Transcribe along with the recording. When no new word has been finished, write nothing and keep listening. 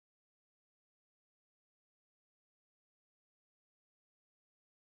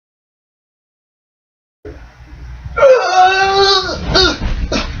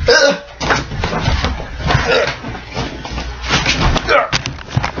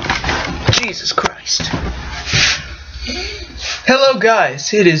Jesus Christ. Hello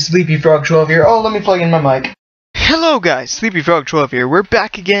guys, it is Sleepy Frog 12 here. Oh, let me plug in my mic. Hello guys, Sleepy Frog 12 here. We're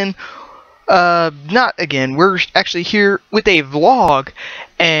back again. Not again. We're actually here with a vlog,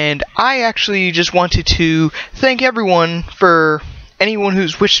 and I actually just wanted to thank everyone for anyone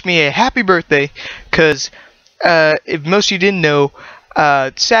who's wished me a happy birthday, because if most of you didn't know,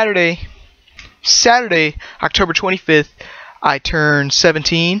 Saturday, October 25th, I turned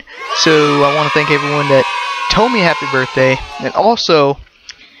 17, so I want to thank everyone that told me happy birthday, and also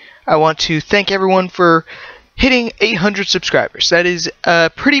I want to thank everyone for hitting 800 subscribers. That is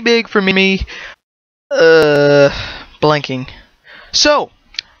pretty big for me. Blanking. So,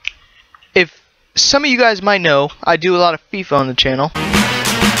 if some of you guys might know, I do a lot of FIFA on the channel.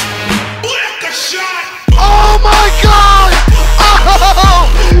 Oh my god!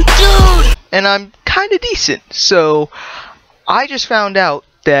 Oh, dude! And I'm kind of decent, so I just found out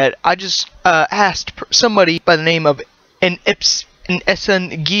that I just asked somebody by the name of an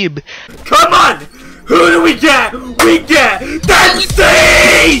Essen Gib. Come on! Who do we get? We get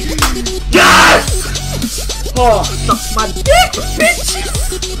Dempsey! Yes! Oh, suck my dick, bitch!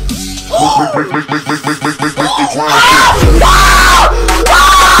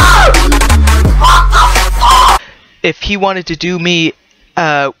 If he wanted to do me,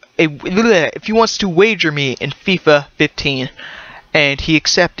 if he wants to wager me in FIFA 15, and he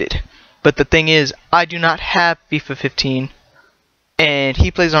accepted. But the thing is, I do not have FIFA 15, and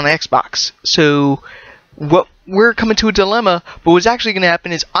he plays on Xbox. So, we're coming to a dilemma, but what's actually going to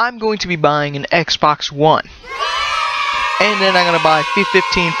happen is I'm going to be buying an Xbox One. And then I'm going to buy FIFA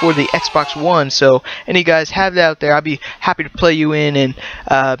 15 for the Xbox One, so any guys have that out there, I'd be happy to play you in, and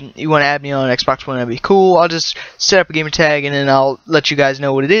you want to add me on Xbox One, that'd be cool. I'll just set up a gamer tag, and then I'll let you guys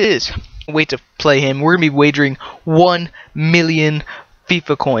know what it is. Wait to play him. We're going to be wagering 1 million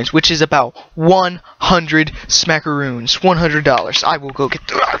FIFA coins, which is about 100 smackaroons, $100. I will go get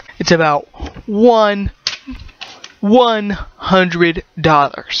the... It's about $100.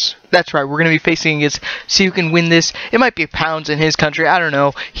 That's right, we're going to be facing against, see who can win this. It might be pounds in his country, I don't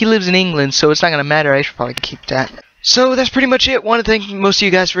know. He lives in England, so it's not going to matter. I should probably keep that. So that's pretty much it. Want to thank most of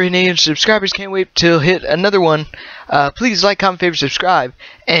you guys for hitting 800 subscribers. Can't wait to hit another one. Please like, comment, favorite, subscribe,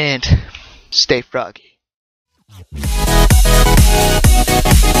 and stay froggy.